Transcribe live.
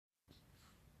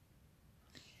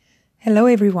Hello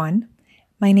everyone,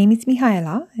 my name is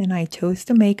Mihaela and I chose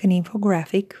to make an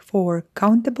infographic for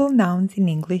countable nouns in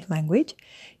English language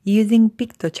using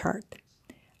Piktochart.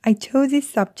 I chose this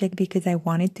subject because I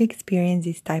wanted to experience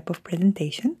this type of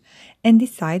presentation and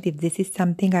decide if this is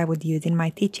something I would use in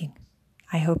my teaching.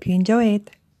 I hope you enjoy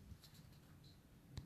it.